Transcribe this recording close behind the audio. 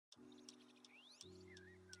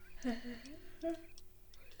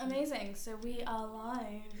Amazing. So we are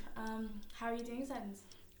live. How are you doing, Sens?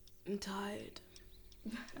 I'm tired.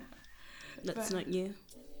 That's But- not you.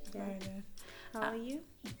 Very good. How are you?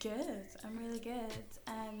 Good. I'm really good.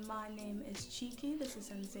 And my name is Chiki. This is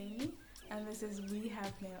Sensei. And this is We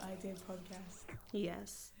Have No Idea podcast.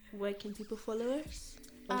 Yes. Where can people follow us?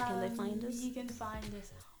 Where can they find us? You can find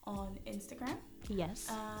us on Instagram. Yes.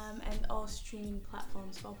 And all streaming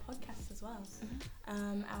platforms for podcasts as well.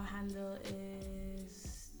 Our handle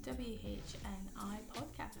is WHNI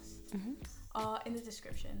Podcast. In the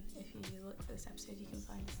description. If you look for this episode, you can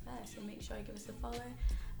find us there. So make sure you give us a follow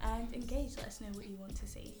and engage. Let us know what you want to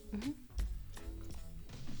see.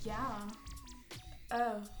 Yeah.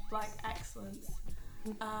 Oh, Black Excellence.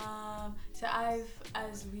 So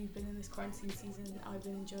as we've been in this quarantine season, I've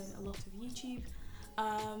been enjoying a lot of YouTube.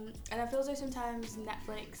 And I feel as though sometimes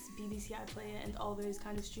Netflix, BBC iPlayer and all those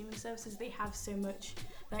kind of streaming services, they have so much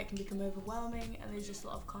that it can become overwhelming and there's just a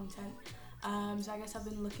lot of content. So I guess I've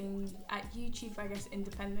been looking at YouTube for,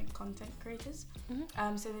 independent content creators.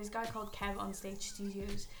 So there's a guy called Kev on Stage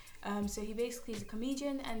Studios. So he basically is a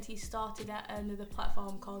comedian and he started at another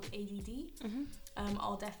platform called ADD,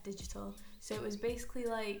 All Deaf Digital. So it was basically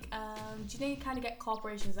like, do you know you kind of get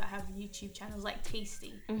corporations that have YouTube channels like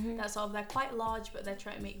Tasty? That's all. They're quite large, but they're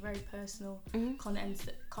trying to make very personal content.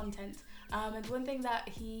 And one thing that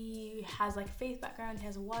he has like a faith background, he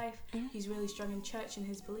has a wife, he's really strong in church and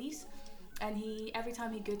his beliefs. And every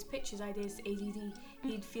time he'd go to pitch his ideas to ADD,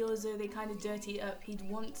 he'd feel as though they kind of dirty it up. He'd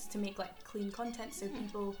want to make like clean content so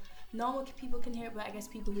normal people can hear it, but I guess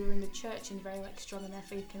people who are in the church and very like strong in their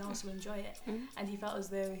faith can also enjoy it. And he felt as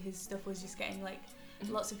though his stuff was just getting like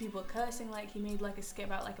lots of people cursing. Like he made like a skit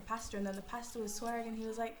about like a pastor, and then the pastor was swearing, and he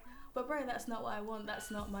was like, "But bro, that's not what I want. That's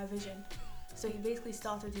not my vision." So he basically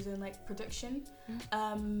started his own like production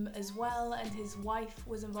as well, and his wife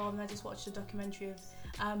was involved. And I just watched a documentary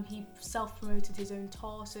of he self-promoted his own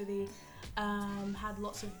tour, so they had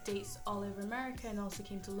lots of dates all over America and also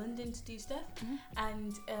came to London to do stuff.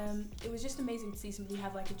 And it was just amazing to see somebody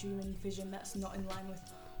have like a dream and vision that's not in line with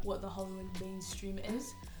what the Hollywood mainstream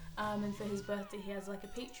is. And for his birthday he has like a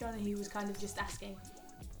Patreon, and he was kind of just asking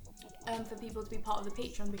for people to be part of the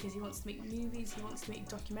Patreon because he wants to make movies, he wants to make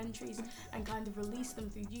documentaries and kind of release them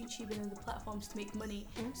through YouTube and other platforms to make money,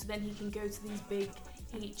 so then he can go to these big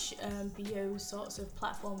HBO sorts of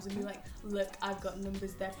platforms and be like, look, I've got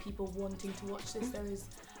numbers, there are people wanting to watch this, there is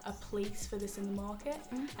a place for this in the market.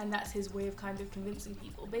 And that's his way of kind of convincing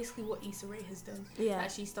people, basically what Issa Rae has done.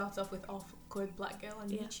 That she starts off with Awkward Black Girl on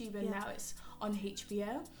YouTube, and now it's on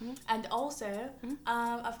HBO. And also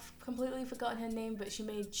I've completely forgotten her name, but she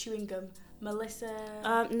made chewing gum.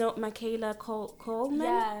 Melissa no, Michaela Coleman.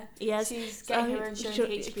 Yeah, Yes, she's getting her own show on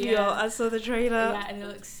HBO. Yeah, I saw the trailer. Yeah, and it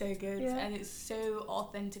looks so good, and it's so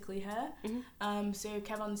authentically her. So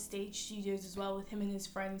Kev on Stage Studios as well, with him and his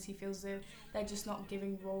friends, he feels though they're just not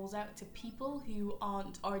giving roles out to people who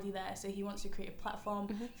aren't already there. So he wants to create a platform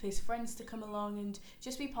for his friends to come along and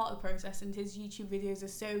just be part of the process. And his YouTube videos are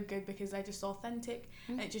so good because they're just authentic,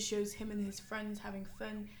 and it just shows him and his friends having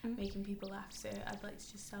fun, making people laugh. So I'd like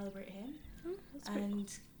to just celebrate him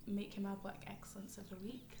and make him our Black Excellence of the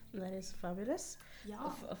Week. That is fabulous.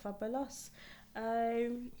 Yeah. Fabulous.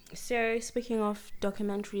 So speaking of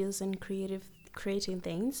documentaries and creating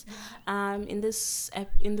things, in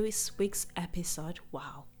this week's episode,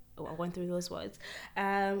 wow, I went through those words.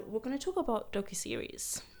 We're going to talk about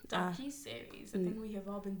docuseries. Docuseries. I think we have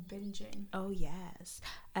all been binging. Oh yes.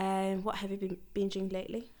 What have you been binging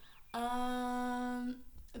lately?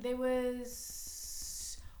 There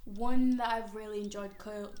was one that I've really enjoyed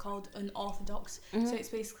called Unorthodox. So it's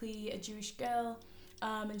basically a Jewish girl,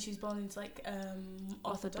 and she's born into like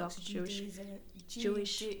Orthodox Judaism.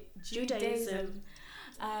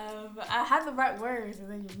 I had the right words and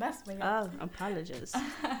then you messed me up. Oh, apologies.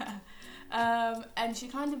 And she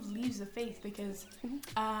kind of leaves the faith because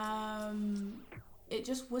it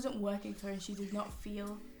just wasn't working for her, and she did not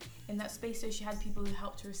feel in that space. So she had people who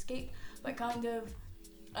helped her escape, but kind of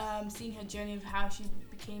seeing her journey of how she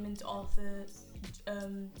became into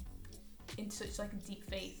into such like a deep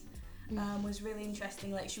faith was really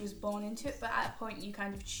interesting. Like she was born into it, but at a point you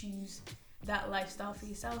kind of choose that lifestyle for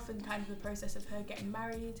yourself, and kind of the process of her getting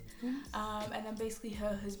married, and then basically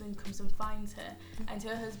her husband comes and finds her, and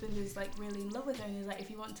her husband is like really in love with her and is like, if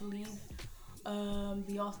you want to leave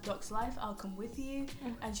the Orthodox life, I'll come with you.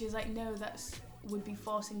 And she's like, no, would be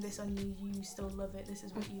forcing this on you, you still love it, this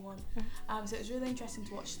is what you want. So it was really interesting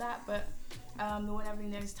to watch that. But the one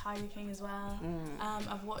everyone knows, Tiger King as well.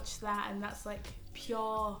 I've watched that, and that's like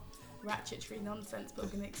pure ratchetry nonsense, but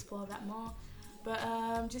we're going to explore that more.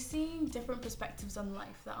 But just seeing different perspectives on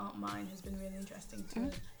life that aren't mine has been really interesting to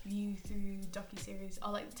view through docuseries,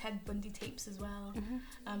 or like Ted Bundy tapes as well.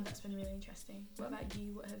 That's been really interesting. What about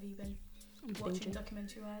you? What have you been watching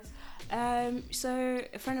documentary wise? So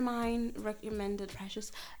a friend of mine recommended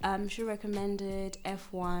Precious. She recommended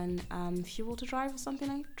F1 Fuel to Drive or something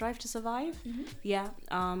like Drive to Survive. Yeah.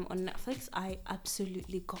 On Netflix. I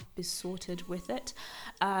absolutely got besotted with it.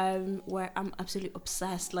 Where I'm absolutely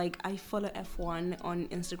obsessed. Like I follow F1 on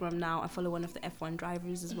Instagram now. I follow one of the F1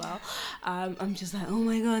 drivers as well. I'm just like, oh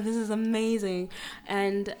my god, this is amazing.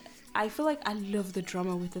 And I feel like I love the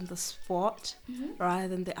drama within the sport rather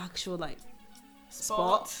than the actual like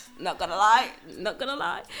sport. Not gonna lie.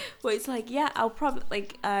 But it's like, yeah, I'll probably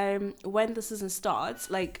like when the season starts,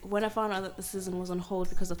 like when I found out that the season was on hold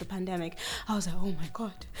because of the pandemic, I was like, oh my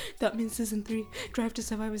god, that means season 3 Drive to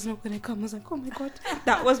Survive is not gonna come. I was like, oh my god,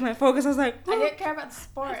 that was my focus. I was like, I didn't care about the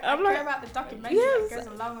sport. I care about the documentary that goes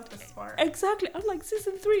along with the sport. Exactly. I'm like,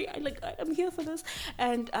 season 3, I'm here for this.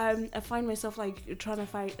 And I find myself like trying to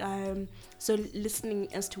find so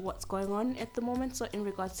listening as to what's going on at the moment. So in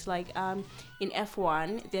regards to like in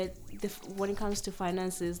F1, when it comes to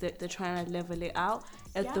finances, they're trying to level it out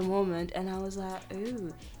at the moment, and I was like,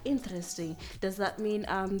 oh, interesting. Does that mean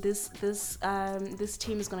this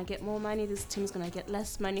team is gonna get more money? This team is gonna get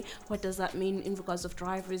less money? What does that mean in regards of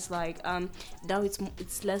drivers? Like now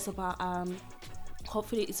it's less about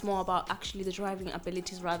hopefully it's more about actually the driving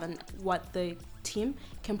abilities rather than what the team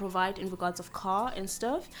can provide in regards of car and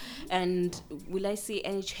stuff. And will I see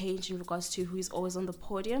any change in regards to who is always on the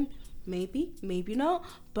podium? Maybe not.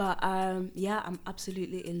 But yeah, I'm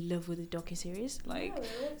absolutely in love with the docuseries. Like, it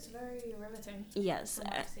looks very riveting. Yes.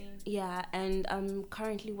 Yeah, and I'm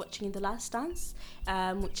currently watching The Last Dance,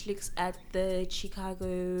 which looks at the Chicago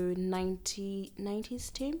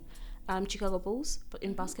 90s team. Chicago Bulls, but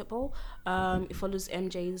in basketball. It follows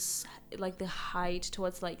MJ's like the height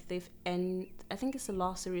towards like I think it's the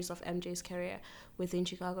last series of MJ's career within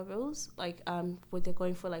Chicago Bulls, like where they're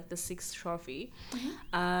going for like the 6th trophy.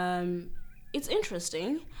 It's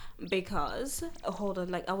interesting because hold on,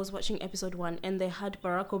 like I was watching episode 1 and they had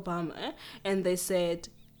Barack Obama and they said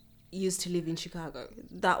used to live in Chicago.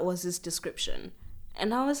 That was his description,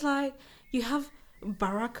 and I was like, you have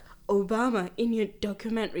Barack Obama in your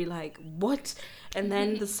documentary, like what? And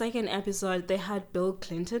then the second episode they had Bill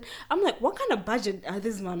Clinton. I'm like, what kind of budget are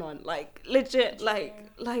this man on? Like legit,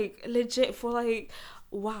 like legit for like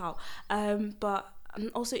wow. But I'm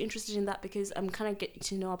also interested in that because I'm kind of getting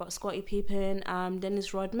to know about Scottie Pippen,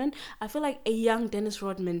 Dennis Rodman. I feel like a young Dennis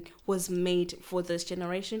Rodman was made for this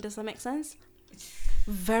generation. Does that make sense?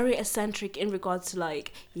 Very eccentric in regards to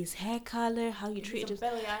like his hair color, how you treat him.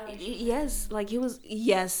 Billie Eilish. Yes, like he was.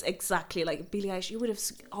 Yes, exactly. Like Billie Eilish, he would have.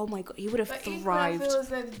 Oh my god, he would have thrived. I feel as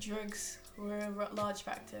though the drugs were a large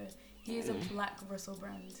factor. He is a black Russell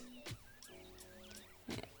Brand.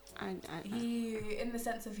 Yeah, he, in the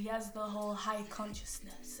sense of he has the whole high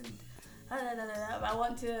consciousness and. I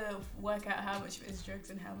want to work out how much of it is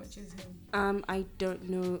drugs and how much is him. I don't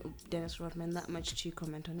know Dennis Rodman that much to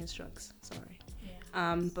comment on his drugs. Sorry.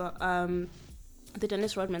 Yeah. But the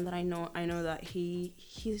Dennis Rodman that I know that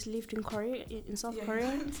he's lived in Korea, in South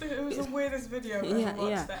Korea. So it was the weirdest video I've ever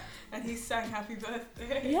watched that, and he sang Happy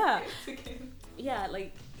Birthday. Yeah. Yeah,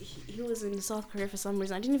 like he was in South Korea for some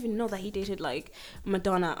reason. I didn't even know that he dated like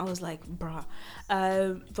Madonna. I was like, bruh.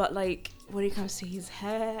 But like when it comes to his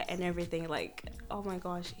hair and everything, like oh my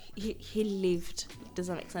gosh, he lived. Does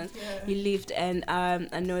that make sense? Yeah. He lived, and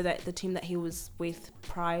I know that the team that he was with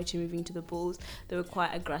prior to moving to the Bulls, they were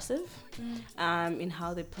quite aggressive in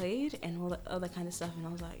how they played and all that other kind of stuff. And I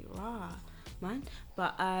was like, rah, man.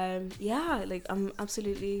 But yeah, like I'm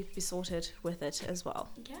absolutely besotted with it as well.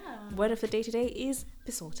 Yeah. Word of the day today is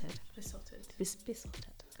besotted. Besotted. Besotted.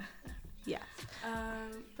 Yeah.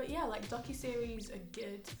 But yeah, like docuseries are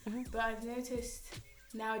good, but I've noticed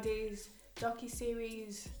nowadays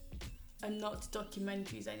docuseries are not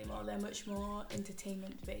documentaries anymore. They're much more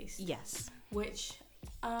entertainment based. Yes. Which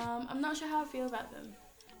I'm not sure how I feel about them,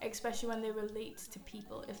 especially when they relate to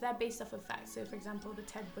people. If they're based off of facts, so for example the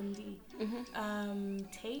Ted Bundy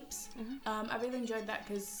tapes, I really enjoyed that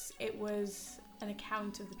because it was an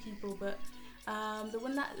account of the people. But the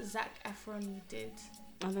one that Zac Efron did,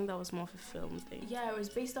 I think that was more of a film thing. Yeah, it was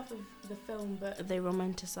based off of the film, but they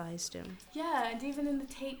romanticized him. Yeah, and even in the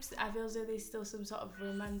tapes, I feel as though there's still some sort of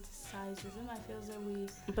romanticism. I feel as though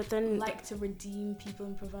we like to redeem people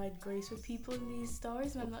and provide grace with people in these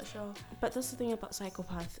stories, and I'm not sure. But that's the thing about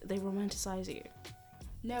psychopath, they romanticize you.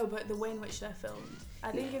 No, but the way in which they're filmed.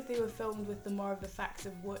 I think if they were filmed with the more of the facts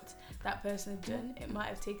of what that person had done, it might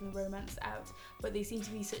have taken the romance out. But they seem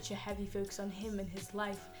to be such a heavy focus on him and his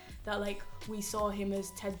life that like we saw him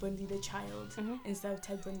as Ted Bundy the child instead of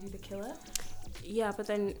Ted Bundy the killer. Yeah, but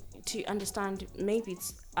then to understand, maybe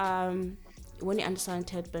it's when you understand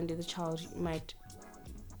Ted Bundy the child, you might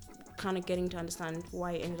kind of getting to understand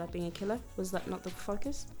why he ended up being a killer. Was that not the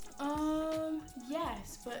focus?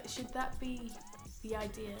 Yes, but should that be the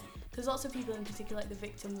idea? Because lots of people, in particular, like the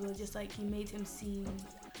victims, were just like, you made him seem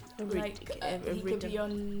like he could be your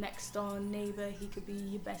next door neighbour, he could be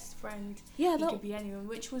your best friend, he could be anyone,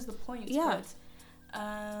 which was the point. Yeah.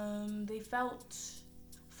 But they felt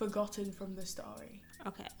forgotten from the story.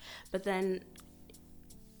 Okay, but then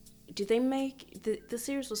did they make the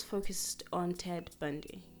series was focused on Ted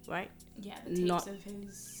Bundy, right? Yeah, the tapes of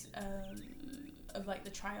his of like the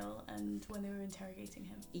trial and when they were interrogating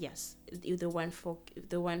him. Yes, the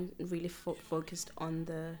one really focused on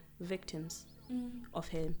the victims of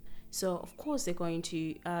him. So of course they're going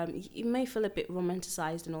to it may feel a bit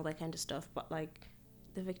romanticized and all that kind of stuff, but like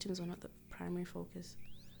the victims were not the primary focus.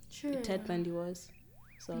 True. Ted Bundy was.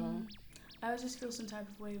 So I would just feel some type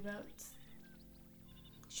of way about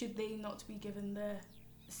should they not be given the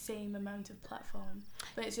same amount of platform,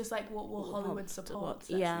 but it's just like what will Hollywood support?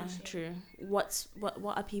 Yeah, true. What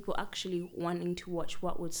are people actually wanting to watch?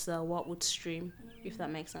 What would sell? What would stream? If that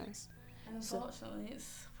makes sense. And unfortunately,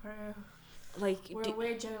 we're a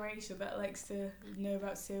weird generation that likes to know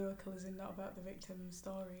about serial killers and not about the victims'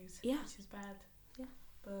 stories. Yeah, which is bad. Yeah,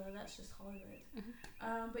 but that's just Hollywood.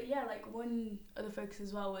 But yeah, like one other focus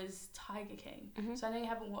as well was Tiger King. So I know you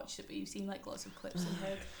haven't watched it, but you've seen like lots of clips and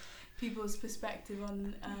heard people's perspective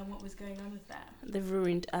on what was going on with that. They've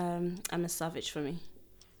ruined I'm a Savage for me,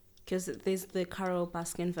 because there's the Carol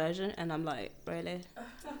Baskin version and I'm like, really?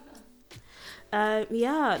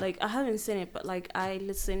 Yeah, like I haven't seen it, but like I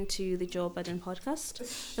listen to the Joe Budden podcast.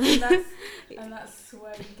 and that's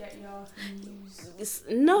where you get your news.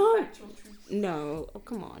 No, oh,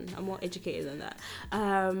 come on, I'm more educated than that.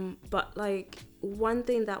 But like one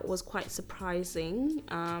thing that was quite surprising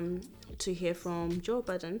to hear from Joe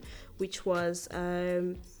Budden, which was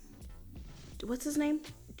what's his name?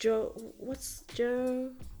 What's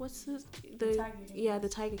the Tiger King. Yeah, the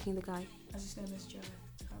Tiger King, the guy. I just know him as Joe.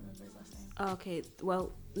 I can't remember his last name. Okay,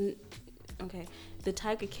 well, okay. The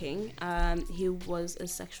Tiger King, he was a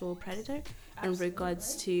sexual predator. Absolutely. In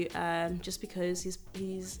regards to just because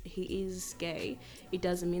he is gay, it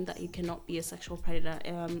doesn't mean that he cannot be a sexual predator.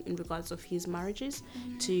 In regards of his marriages,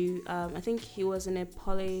 to I think he was in a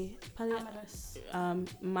polyamorous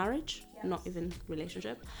marriage, not even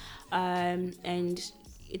relationship, and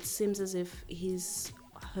it seems as if his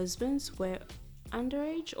husbands were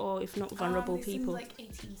underage or if not vulnerable they people. Seemed like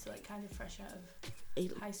 18, so like kind of fresh out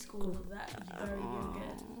of high school, that very younger.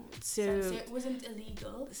 So it wasn't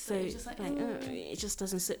illegal. So it was just like it just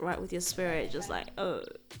doesn't sit right with your spirit. Just like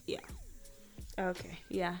yeah. Okay,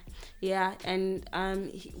 yeah, and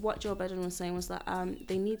what Joe Biden was saying was that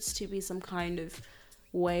there needs to be some kind of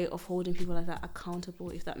way of holding people like that accountable,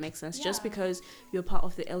 if that makes sense. Just because you're part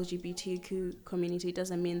of the LGBTQ community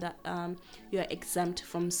doesn't mean that you're exempt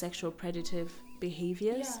from sexual predative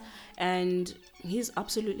behaviors. And he's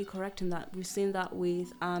absolutely correct in that. We've seen that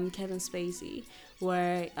with Kevin Spacey,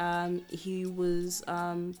 where he was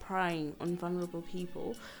prying on vulnerable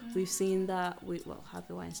people. We've seen that with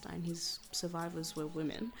Harvey Weinstein, his survivors were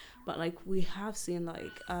women, but like we have seen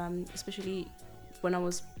like especially when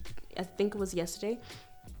I think it was yesterday,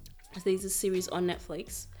 there's a series on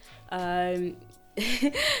Netflix.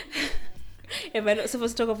 Am I not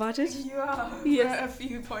supposed to talk about it? You are. Yes. A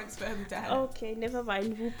few points further down. Okay, never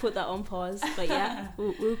mind. We'll put that on pause. But yeah,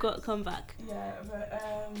 we'll come back. Yeah,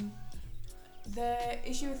 but the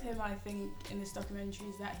issue with him, I think, in this documentary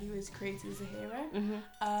is that he was created as a hero,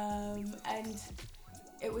 and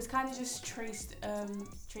it was kind of just traced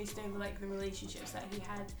over like the relationships that he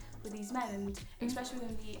had with these men, and especially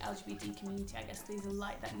within the LGBT community, I guess there's a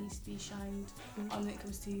light that needs to be shined on when it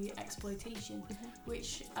comes to exploitation,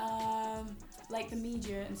 which like the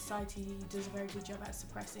media and society does a very good job at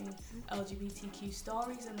suppressing LGBTQ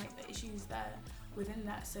stories and like the issues that within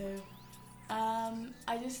that. So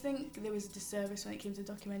I just think there was a disservice when it came to the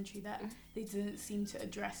documentary that they didn't seem to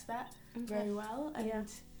address that very well, and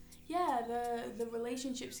the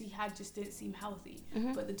relationships he had just didn't seem healthy,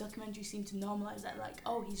 but the documentary seemed to normalize that, like,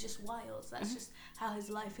 oh, he's just wild, that's just how his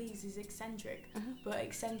life is, he's eccentric. But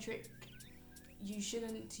eccentric, you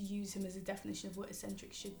shouldn't use him as a definition of what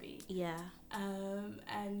eccentric should be.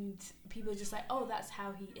 And people are just like, oh, that's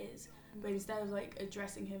how he is. But instead of like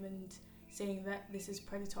addressing him and saying that this is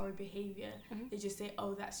predatory behavior. They just say,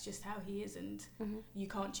 oh, that's just how he is, and you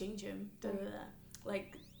can't change him.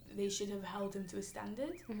 Like, they should have held him to a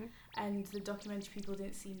standard, and the documentary people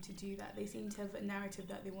didn't seem to do that. They seemed to have a narrative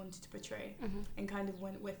that they wanted to portray, and kind of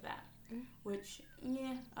went with that, which,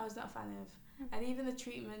 yeah, I was not a fan of. And even the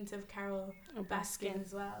treatment of Carol Baskin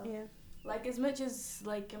as well. Yeah. Like, as much as,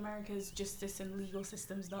 like, America's justice and legal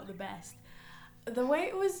system's not the best, the way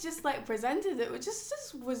it was just, like, presented, it was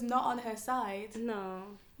just was not on her side. No.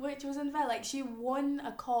 Which was unfair. Like, she won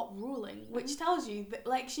a court ruling, which tells you that,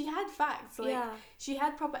 like, she had facts. Like, she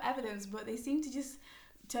had proper evidence, but they seem to just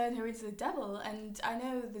turn her into the devil. And I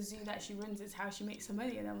know the zoo that she runs is how she makes her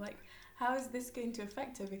money, and I'm like, how is this going to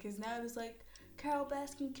affect her? Because now it's like, Carol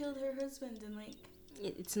Baskin killed her husband, and, like...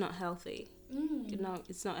 It's not healthy. No,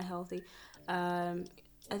 it's not healthy. I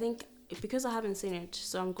think because I haven't seen it,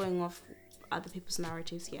 so I'm going off other people's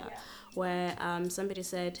narratives here, where somebody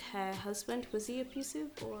said her husband, was he abusive,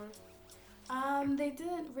 or? They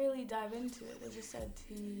didn't really dive into it. They just said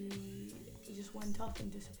he just went off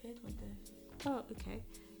and disappeared one day. Oh, okay.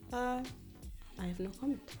 I have no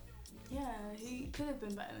comment. Yeah, he could have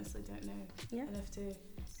been, but I honestly don't know enough to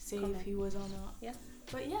say Comment. if he was or not. Yeah.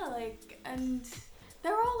 But yeah, like, and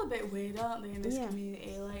they're all a bit weird, aren't they, in this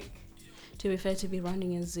community? Like, to be fair, to be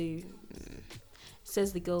running a zoo,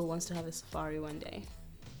 says the girl wants to have a safari one day.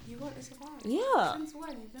 You want a safari? Yeah. Since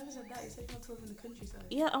when? You've never said that. You said you want to live in the countryside.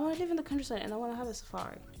 Yeah, I want to live in the countryside and I want to have a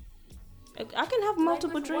safari. I can have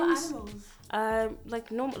multiple dreams. What animals?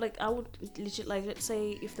 Like normal, like I would legit, like, let's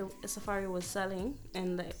say if the safari was selling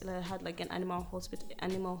and like, had like an animal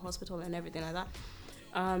hospital and everything like that,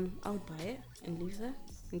 I would buy it and live there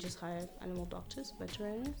and just hire animal doctors,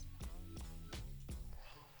 veterinarians.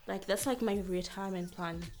 Like, that's like my retirement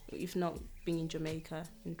plan, if not being in Jamaica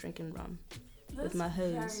and drinking rum with my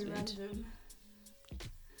husband. Very random.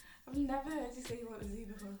 I've never heard you say you want a zoo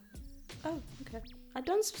before. Oh, okay. I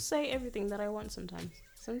don't say everything that I want sometimes.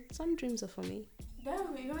 Some dreams are for me. No,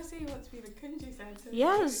 but you always say you want to be in the countryside. So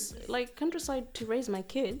Yes, like countryside to raise my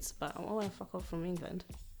kids, but I want to fuck off from England.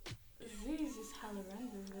 Zoo is just hella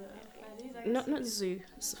random. But Not zoo,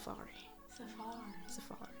 safari.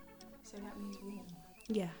 Safari. So that means warm.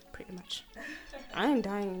 Yeah, pretty much. I ain't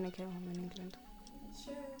dying in a care home in England.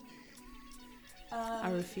 Sure.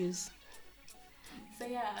 I refuse. So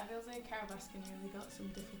yeah, I feel like Carol Baskin really got some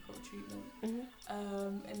difficult treatment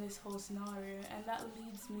in this whole scenario, and that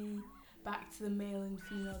leads me back to the male and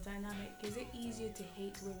female dynamic. Is it easier to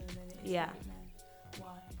hate women than it is to hate men?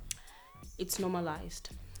 Why? It's normalized.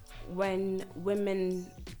 When women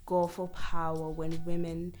go for power, when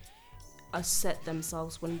women assert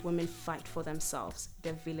themselves, when women fight for themselves,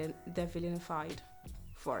 they're villainified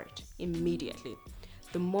for it immediately.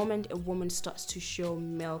 The moment a woman starts to show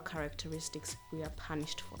male characteristics, we are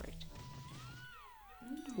punished for it.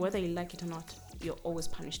 Whether you like it or not, you're always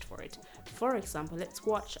punished for it. For example, let's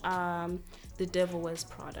watch The Devil Wears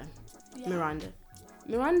Prada. Miranda.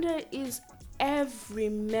 Miranda is every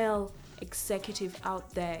male executive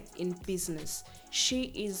out there in business.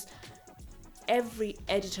 She is every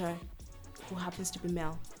editor who happens to be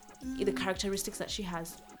male. The characteristics that she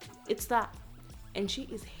has, it's that. And she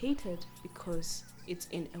is hated because it's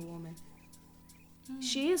in a woman.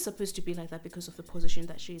 She is supposed to be like that because of the position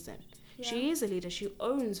that she's in. She is a leader. She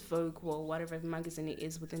owns Vogue or whatever magazine it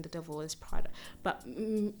is within The Devil Wears Prada. But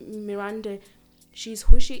Miranda, she's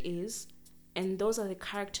who she is, and those are the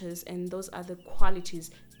characters and those are the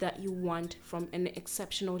qualities that you want from an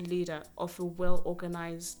exceptional leader of a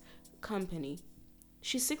well-organized company.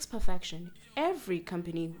 She seeks perfection. Every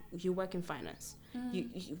company, you work in finance.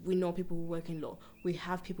 We know people who work in law. We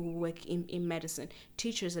have people who work in medicine,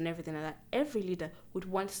 teachers and everything like that. Every leader would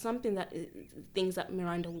want something that things that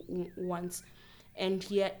Miranda wants, and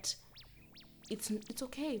yet it's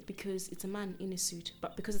okay because it's a man in a suit.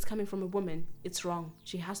 But because it's coming from a woman, it's wrong.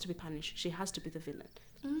 She has to be punished. She has to be the villain.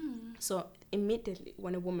 So immediately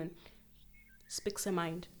when a woman speaks her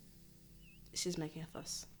mind, she's making a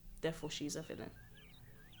fuss. Therefore, she's a villain.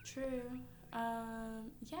 True.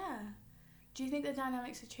 Yeah. Do you think the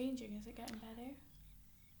dynamics are changing? Is it getting better?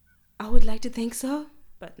 I would like to think so,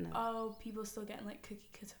 but no. Oh, people still getting like cookie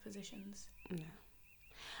cutter positions? No.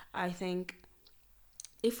 I think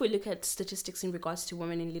if we look at statistics in regards to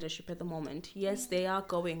women in leadership at the moment, yes, they are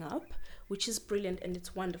going up, which is brilliant and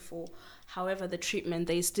it's wonderful. However, the treatment,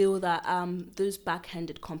 there is still that those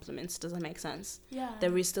backhanded compliments. Does that make sense? Yeah.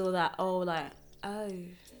 There is still that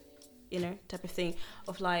type of thing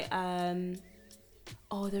of like,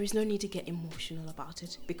 there is no need to get emotional about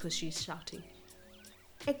it because she's shouting.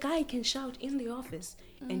 A guy can shout in the office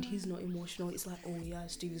and he's not emotional. It's like, oh yeah,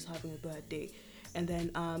 Steve is having a bad day. and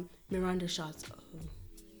then Miranda shots, oh,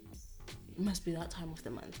 it must be that time of the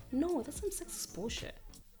month. No, that's some sexist bullshit.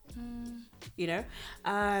 You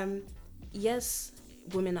know, yes,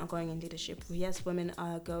 women are going in leadership. Yes, women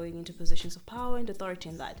are going into positions of power and authority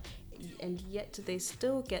and that, and yet they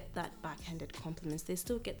still get that backhanded compliments. They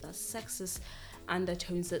still get that sexist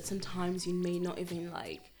undertones that sometimes you may not even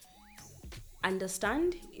like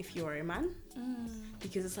understand if you're a man,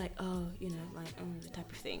 because it's like, oh, you know, like the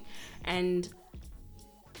type of thing. And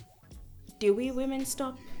do we women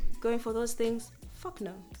stop going for those things? Fuck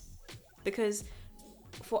no. Because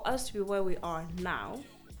for us to be where we are now,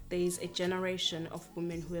 there's a generation of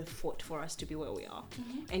women who have fought for us to be where we are.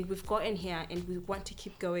 And we've gotten here and we want to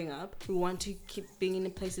keep going up. We want to keep being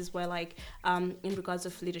in places where like, in regards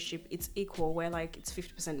of leadership, it's equal, where like it's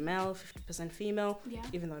 50% male, 50% female,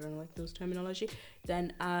 even though I don't like those terminology.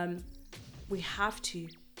 Then we have to,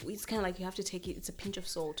 it's kind of like you have to take it, it's a pinch of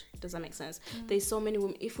salt. Does that make sense? There's so many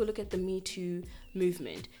women, if we look at the Me Too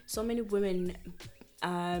movement, so many women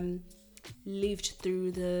lived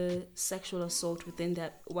through the sexual assault within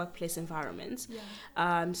their workplace environments,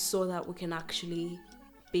 so that we can actually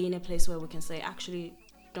be in a place where we can say, actually,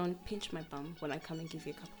 don't pinch my bum when I come and give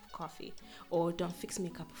you a cup of coffee, or don't fix me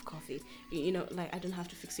a cup of coffee. You know, like I don't have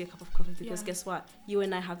to fix you a cup of coffee because guess what? You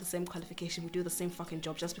and I have the same qualification. We do the same fucking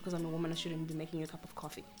job. Just because I'm a woman, I shouldn't be making you a cup of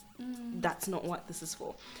coffee. That's not what this is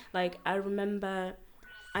for. Like, I remember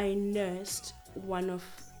I nursed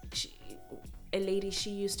a lady.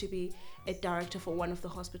 She used to be a director for one of the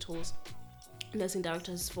hospitals, nursing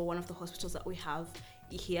directors for one of the hospitals that we have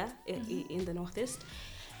here in the Northeast.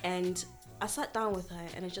 And I sat down with her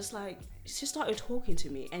and she started talking to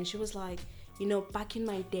me, and she was like, you know, back in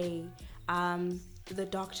my day, the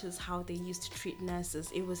doctors, how they used to treat nurses,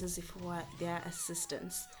 it was as if we were their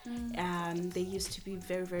assistants. They used to be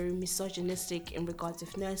very, very misogynistic in regards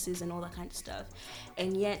of nurses and all that kind of stuff.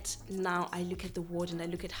 And yet now I look at the ward and I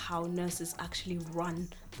look at how nurses actually run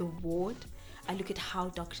the ward. I look at how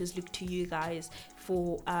doctors look to you guys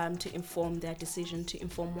for to inform their decision, to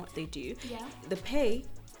inform what they do. The pay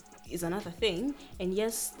is another thing, and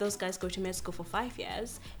yes, those guys go to med school for 5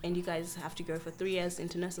 years and you guys have to go for 3 years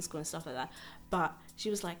into nursing school and stuff like that. But she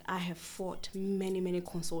was like, I have fought many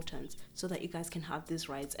consultants so that you guys can have these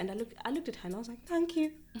rights. And I looked at her and I was like, thank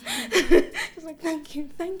you. I was like, thank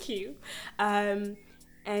you.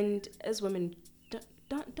 And as women,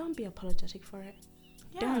 don't be apologetic for it.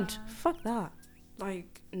 Don't. Fuck that.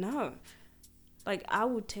 Like, no. Like, I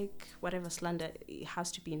would take whatever slander it has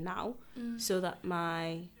to be now, so that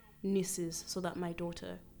my nieces, so that my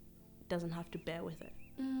daughter doesn't have to bear with it.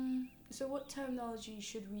 So what terminology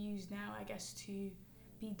should we use now, I guess, to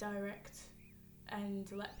be direct and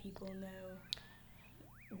to let people know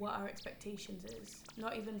what our expectations is?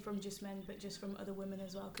 Not even from just men, but just from other women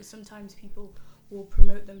as well, because sometimes people will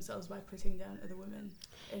promote themselves by putting down other women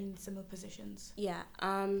in similar positions.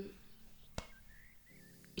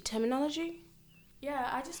 Terminology? Yeah,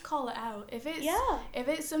 I just call it out. If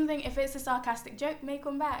it's a sarcastic joke, make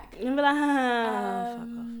one back. Fuck off.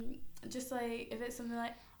 Just like, if it's something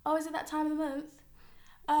like, oh, is it that time of the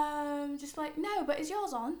month? Just like, no, but is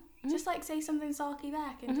yours on? Just like say something sarky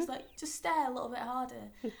back and just stare a little bit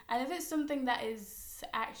harder. And if it's something that is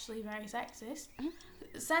actually very sexist,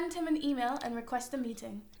 send him an email and request a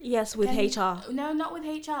meeting. Yes, with HR. No, not with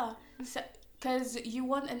HR. Because you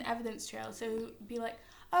want an evidence trail. So be like,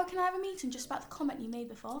 oh, can I have a meeting just about the comment you made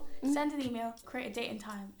before? Send an email, create a date and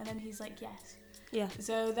time. And then he's like, yes. Yeah.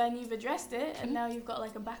 So then you've addressed it, and now you've got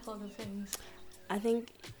like a backlog of things. I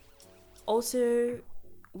think also,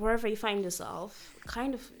 wherever you find yourself,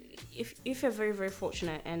 kind of, if you're very, very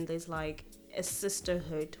fortunate and there's like a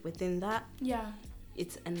sisterhood within that,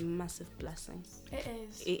 it's a massive blessing. It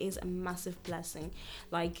is. It is a massive blessing.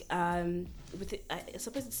 Like, with it, I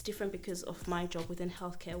suppose it's different because of my job within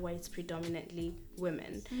healthcare, where it's predominantly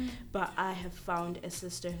women. But I have found a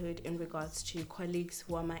sisterhood in regards to colleagues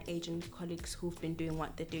who are my age and colleagues who've been doing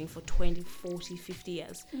what they're doing for 20, 40, 50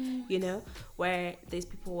 years. You know, where there's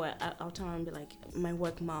people where I'll turn around and be like, my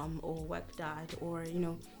work mom or work dad, or, you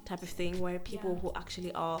know, type of thing, where people who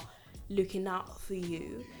actually are looking out for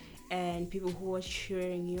you, and people who are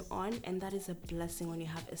cheering you on, and that is a blessing when you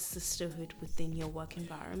have a sisterhood within your work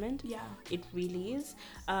environment. It really is.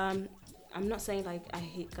 I'm not saying like I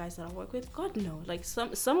hate guys that I work with. God no. Like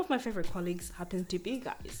some of my favorite colleagues happen to be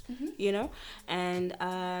guys. You know, and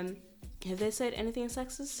have they said anything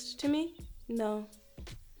sexist to me? No.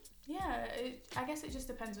 Yeah, I guess it just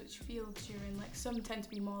depends which fields you're in. Like, some tend to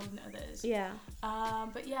be more than others.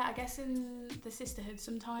 But yeah, I guess in the sisterhood,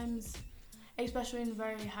 sometimes, especially in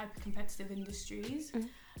very hyper competitive industries,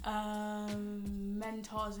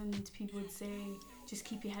 mentors and people would say, just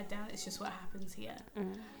keep your head down, it's just what happens here.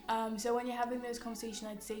 So when you're having those conversations,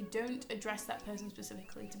 I'd say don't address that person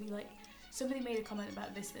specifically, to be like, somebody made a comment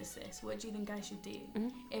about this, what do you think I should do?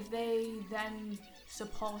 If they then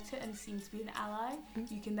support it and seem to be an ally,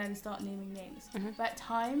 you can then start naming names. But at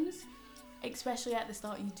times, especially at the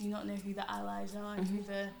start, you do not know who the allies are and who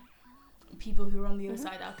the people who are on the other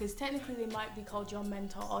side are, because technically they might be called your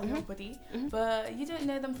mentor or your buddy, but you don't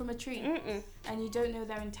know them from a tree, and you don't know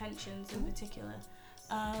their intentions in particular.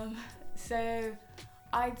 So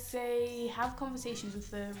I'd say have conversations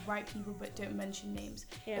with the right people, but don't mention names.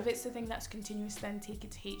 If it's the thing that's continuous, then take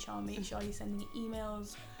it to HR. Make sure you're sending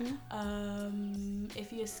emails.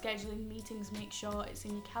 If you're scheduling meetings, make sure it's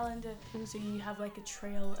in your calendar, so you have like a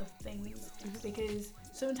trail of things, because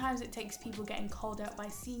sometimes it takes people getting called out by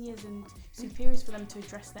seniors and superiors for them to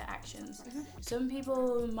address their actions. Some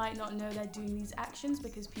people might not know they're doing these actions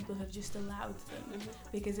because people have just allowed them,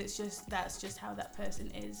 because that's just how that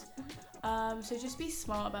person is. So just be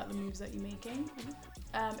smart about the moves that you're making.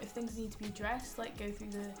 If things need to be addressed, like go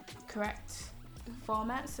through the correct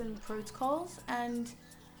formats and protocols. And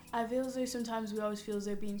I feel as though sometimes we always feel as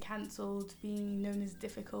though being cancelled, being known as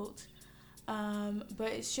difficult, but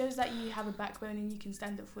it shows that you have a backbone and you can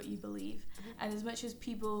stand up for what you believe. And as much as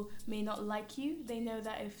people may not like you, they know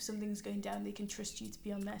that if something's going down, they can trust you to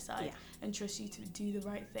be on their side and trust you to do the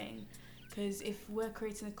right thing. Because if we're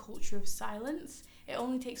creating a culture of silence, it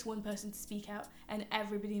only takes one person to speak out, and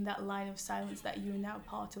everybody in that line of silence that you are now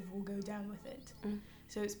part of will go down with it.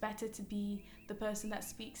 So it's better to be the person that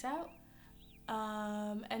speaks out.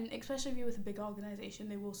 And especially if you're with a big organisation,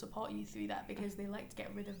 they will support you through that, because they like to get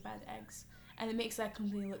rid of bad eggs. And it makes their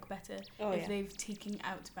company look better if they've taken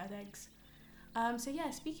out bad eggs. So yeah,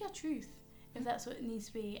 speak your truth if that's what it needs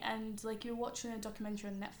to be. And like, you're watching a documentary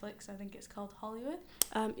on Netflix, I think it's called Hollywood.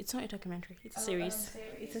 It's not a documentary, it's a series.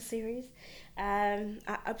 It's a series. I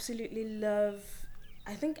absolutely love,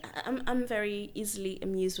 I think I'm very easily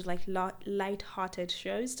amused with like light-hearted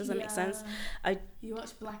shows. Does that make sense? You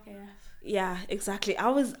watch Black AF. Yeah, exactly. I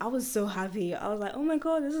was so happy. I was like, oh my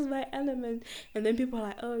god, this is my element. And then people are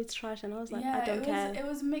like, oh, it's trash. And I was like, I don't care. It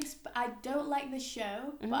was mixed. I don't like the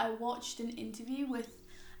show, but I watched an interview with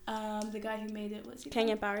the guy who made it. What's he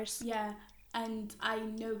Kenya called? Barris. Yeah, and I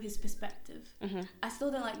know his perspective. I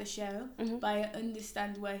still don't like the show, but I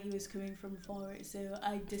understand where he was coming from for it, so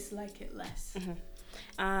I dislike it less.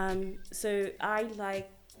 So I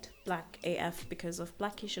liked Black AF because of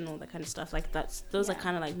Blackish and all that kind of stuff. Like those are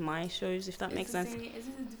kind of like my shows, if that makes sense.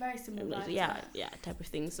 It's a very similar vibe. Yeah, type of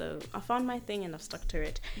thing. So I found my thing and I've stuck to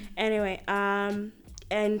it. Anyway,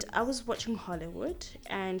 and I was watching Hollywood,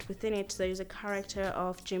 and within it there's a character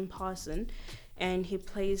of Jim Parson, and he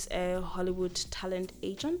plays a Hollywood talent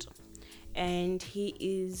agent, and he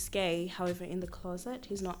is gay. However, in the closet,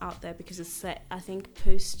 he's not out there because it's set, I think,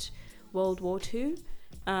 post World War II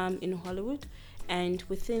in Hollywood. And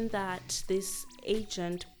within that, this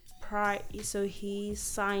agent, so he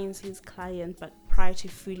signs his client, but prior to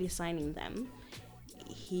fully signing them,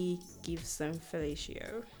 he gives them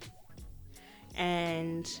fellatio.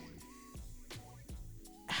 And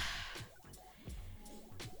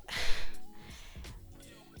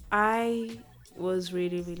I was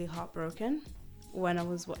really, really heartbroken when I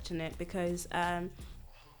was watching it, because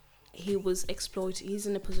he was exploited. He's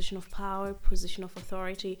in a position of power, position of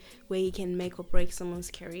authority, where he can make or break someone's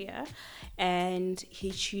career, and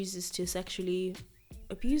he chooses to sexually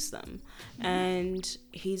abuse them. And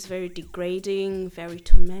he's very degrading, very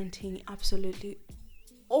tormenting, absolutely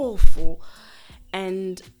awful.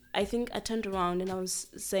 And I think I turned around and I was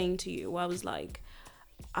saying to you, I was like,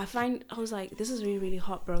 this is really, really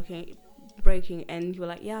heartbreaking. And you were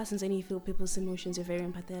like, yeah, since then you feel people's emotions, you're very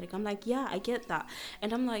empathetic. I'm like, yeah, I get that.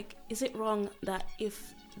 And I'm like, is it wrong that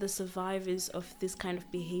if the survivors of this kind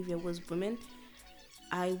of behavior was women,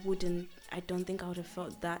 I don't think I would have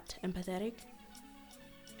felt that empathetic.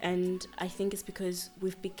 And I think it's because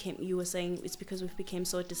you were saying it's because we've become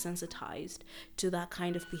so desensitized to that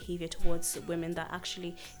kind of behavior towards women that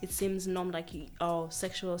actually it seems normal, like, oh,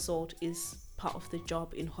 sexual assault is part of the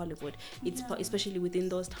job in Hollywood. It's especially within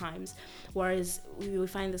those times. Whereas we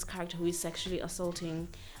find this character who is sexually assaulting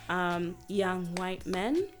young white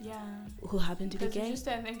men who happen to be gay. I just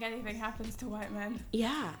don't think anything happens to white men.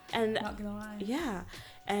 Yeah, and not gonna lie. Yeah,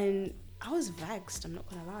 and I was vexed. I'm not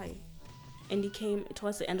gonna lie. And he came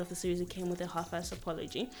towards the end of the series. He came with a half-assed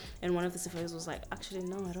apology, and one of the survivors was like, "Actually,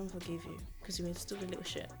 no, I don't forgive you because you were still a little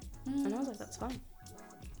shit." And I was like, "That's fine."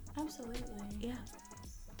 Absolutely. Yeah.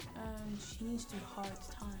 She needs to do hard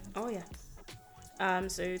time. Oh yeah.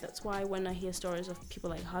 So that's why when I hear stories of people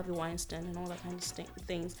like Harvey Weinstein and all that kind of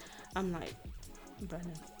things, I'm like,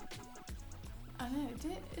 Brennan. I know.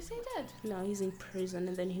 Is he dead? No, he's in prison,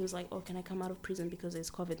 and then he was like, "Oh, can I come out of prison because it's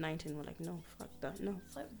COVID-19?" We're like, "No, fuck that, no."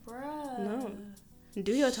 It's like, bruh. No.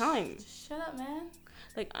 Do your time. Shut up, man.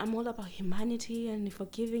 Like, I'm all about humanity and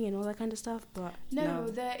forgiving and all that kind of stuff, but no.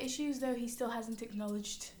 The issues though, he still hasn't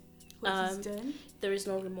acknowledged what he's done. There is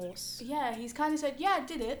no remorse. Yeah, he's kind of said, "Yeah, I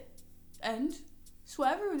did it," and it's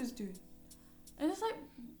what everyone is doing, and it's like,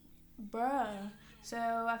 bruh. So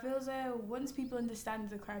I feel as though once people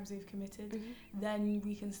understand the crimes they've committed, then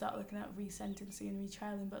we can start looking at resentencing and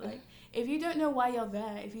retrialing. But like, if you don't know why you're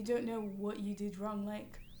there, if you don't know what you did wrong,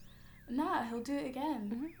 like, nah, he'll do it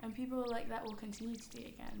again, and people like that will continue to do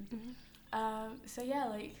it again. So yeah,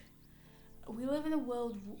 like, we live in a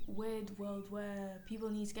weird world where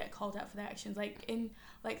people need to get called out for their actions. Like in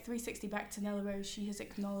 360 back to Nella Rose, she has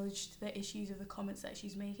acknowledged the issues of the comments that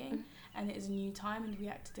she's making, and it is a new time and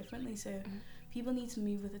react differently. So people need to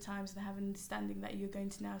move with the times and have an understanding that you're going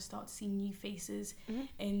to now start to see new faces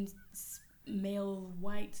in male,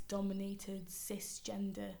 white dominated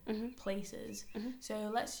cisgender places. So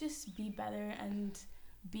let's just be better and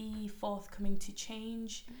be forthcoming to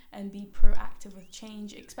change and be proactive with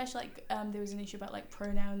change, especially like there was an issue about like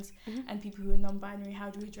pronouns and people who are non-binary. How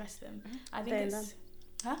do we address them? I think it's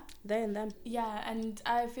they and them. Yeah, and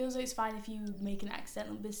I feel as though it's fine if you make an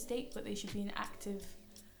accidental mistake, but they should be an active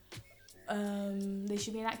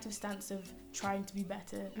stance of trying to be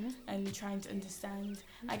better and trying to understand.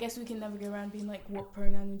 I guess we can never go around being like, what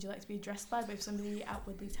pronoun would you like to be addressed by? But if somebody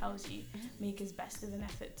outwardly tells you, make as best of an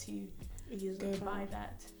effort to go by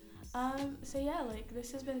that. So yeah, like,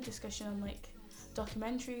 this has been a discussion on like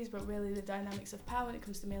documentaries, but really the dynamics of power when it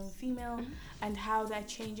comes to male and female, and how they're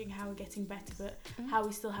changing, how we're getting better, but how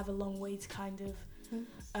we still have a long way to kind of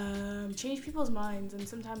change people's minds. And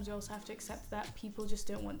sometimes you also have to accept that people just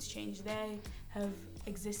don't want to change. They have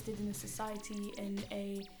existed in a society, in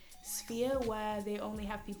a sphere where they only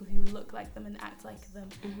have people who look like them and act like them,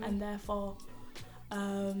 and therefore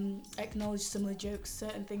acknowledge similar jokes.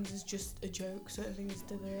 Certain things is just a joke, certain things is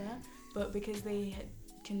da-da-da. But because they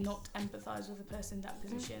cannot empathise with a person in that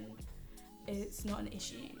position, it's not an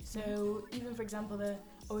issue. So even, for example,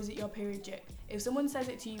 is it your period joke? If someone says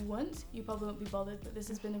it to you once, you probably won't be bothered, but this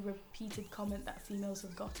has been a repeated comment that females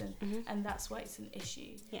have gotten, and that's why it's an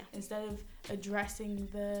issue. Instead of addressing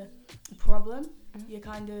the problem, you're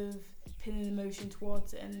kind of pinning emotion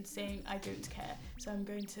towards it and saying, I don't care, so I'm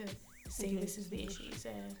going to say this is the issue. So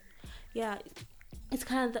yeah, it's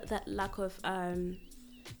kind of that lack of 9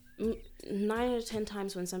 out of 10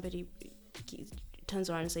 times when somebody turns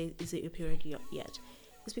around and says, is it your period yet?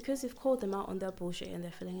 It's because they've called them out on their bullshit and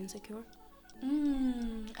they're feeling insecure.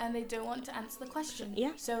 And they don't want to answer the question.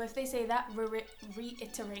 Yeah. So if they say that,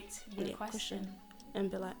 reiterate your question.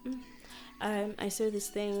 And be like, I saw this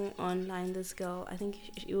thing online, this girl, I think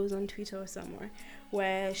it was on Twitter or somewhere,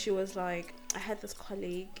 where she was like, I had this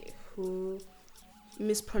colleague who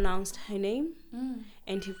mispronounced her name,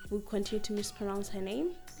 and he would continue to mispronounce her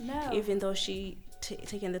name, even though she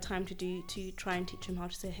taken the time to try and teach him how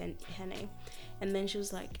to say her name. And then she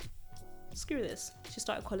was like, screw this. She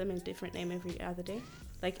started calling him a different name every other day,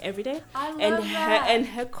 like every day. I love that. And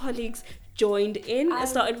her colleagues joined in and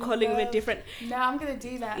started calling him a different. No, I'm gonna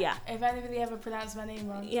do that. Yeah. If anybody ever pronounced my name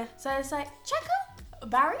wrong. Yeah. So it's like, Checo,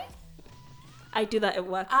 Barry. I do that at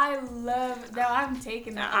work. I'm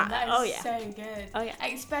taking that one. That is so good. Oh yeah.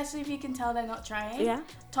 Especially if you can tell they're not trying. Yeah.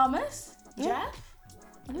 Thomas, Jeff.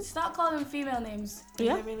 Start calling them female names.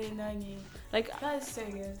 They're really annoying you. Like, that is so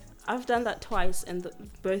good. I've done that twice, and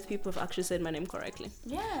both people have actually said my name correctly.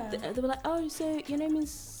 Yeah. They were like, oh, so your name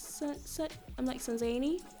is I'm like,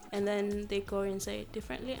 Sanzani, and then they go and say it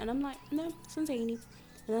differently, and I'm like, no, Sanzani. And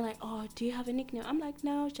they're like, oh, do you have a nickname? I'm like,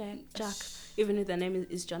 no, Jack. Even if their name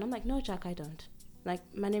is John, I'm like, no, Jack, I don't. Like,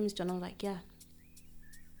 my name is John. I'm like, yeah.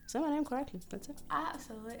 Say my name correctly. That's it.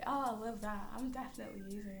 Absolutely. Oh, I love that. I'm definitely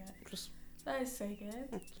using it. That is so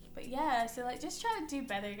good. But yeah, so like, just try to do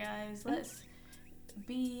better, guys. Let's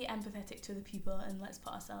be empathetic to the people, and let's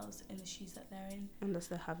put ourselves in the shoes that they're in. Unless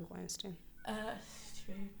they're Harvey Weinstein.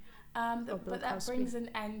 True. But that brings an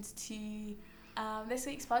end to this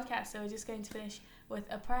week's podcast. So we're just going to finish with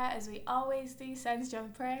a prayer, as we always do. Sends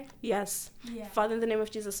John, pray. Yes. Yeah. Father, in the name of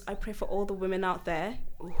Jesus, I pray for all the women out there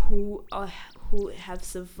who have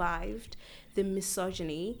survived the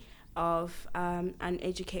misogyny of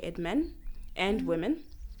uneducated men and women.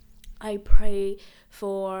 I pray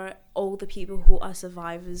for all the people who are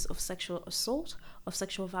survivors of sexual assault, of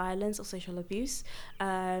sexual violence, or sexual abuse,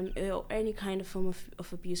 or any kind of form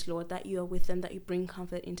of abuse, Lord, that you are with them, that you bring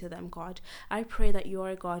comfort into them, God. I pray that you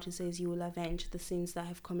are a God who says you will avenge the sins that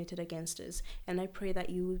have committed against us. And I pray that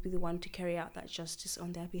you will be the one to carry out that justice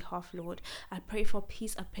on their behalf, Lord. I pray for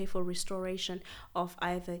peace. I pray for restoration of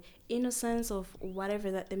either innocence, of whatever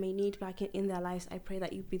that they may need back in their lives. I pray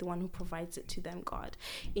that you be the one who provides it to them, God.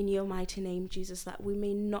 In your mighty name, Jesus, that we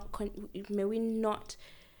may not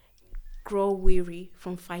grow weary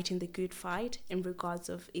from fighting the good fight in regards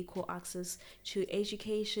of equal access to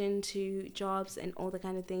education, to jobs, and all the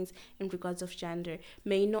kind of things in regards of gender.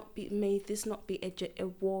 May this not be a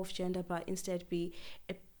war of gender, but instead be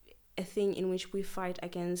a thing in which we fight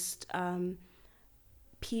against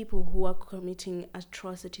people who are committing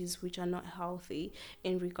atrocities which are not healthy,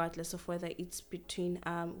 in regardless of whether it's between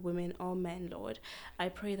women or men, Lord. I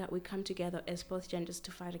pray that we come together as both genders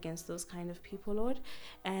to fight against those kind of people, Lord.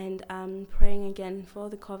 And praying again for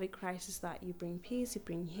the COVID crisis, that you bring peace, you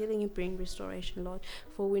bring healing, you bring restoration, Lord,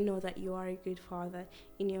 for we know that you are a good Father.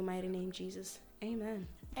 In your mighty name, Jesus. Amen.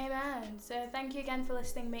 Amen. So thank you again for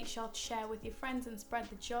listening. Make sure to share with your friends and spread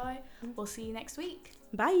the joy. We'll see you next week.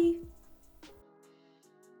 Bye.